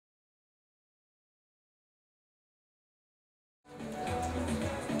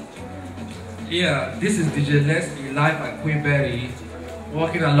Yeah, this is DJ Leslie live at Kviberg,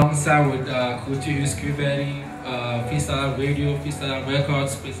 working alongside with Kulturhus Kviberg, FreeStyla Radio, FreeStyla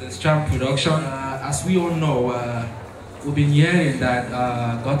Records, FreeStyla Scen production. As we all know, we've been hearing that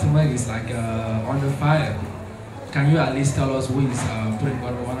Gothenburg is like under fire. Can you at least tell us who is putting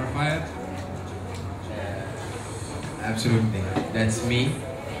Gothenburg under fire? Absolutely. That's me,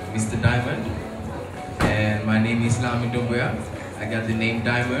 Mr. Diamond. And my name is Lami Domboya. I got the name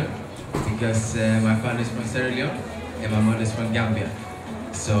Diamond because my father is from Sierra Leone and my mother is from Gambia.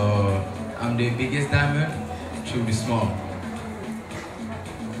 So I'm the biggest diamond to be small.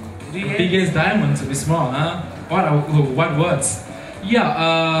 The biggest diamond to be small, huh? What words?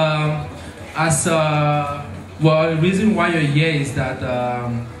 Yeah, well, the reason why you're here is that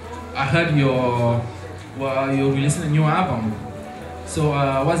I heard you're releasing a new album. So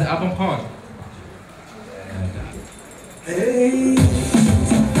what's the album called? Hey.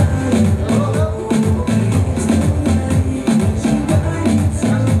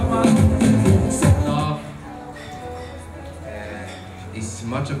 It's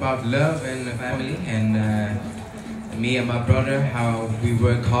much about love and family, and me and my brother, how we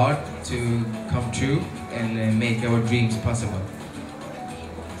work hard to come true and make our dreams possible.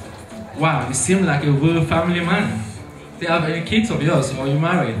 Wow, you seem like a real family man. Do you have any kids of yours, or are you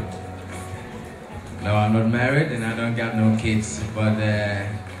married? No, I'm not married and I don't got no kids, but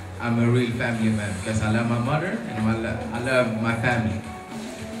I'm a real family man because I love my mother and I love my family.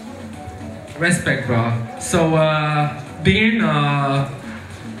 Respect, bro. So, being a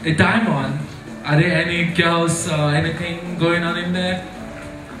diamond, are there any girls or anything going on in there?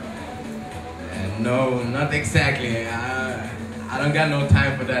 No, not exactly. I don't got no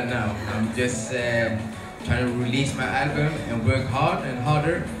time for that now. I'm just trying to release my album and work hard and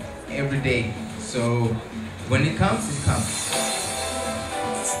harder every day. So when it comes, it comes.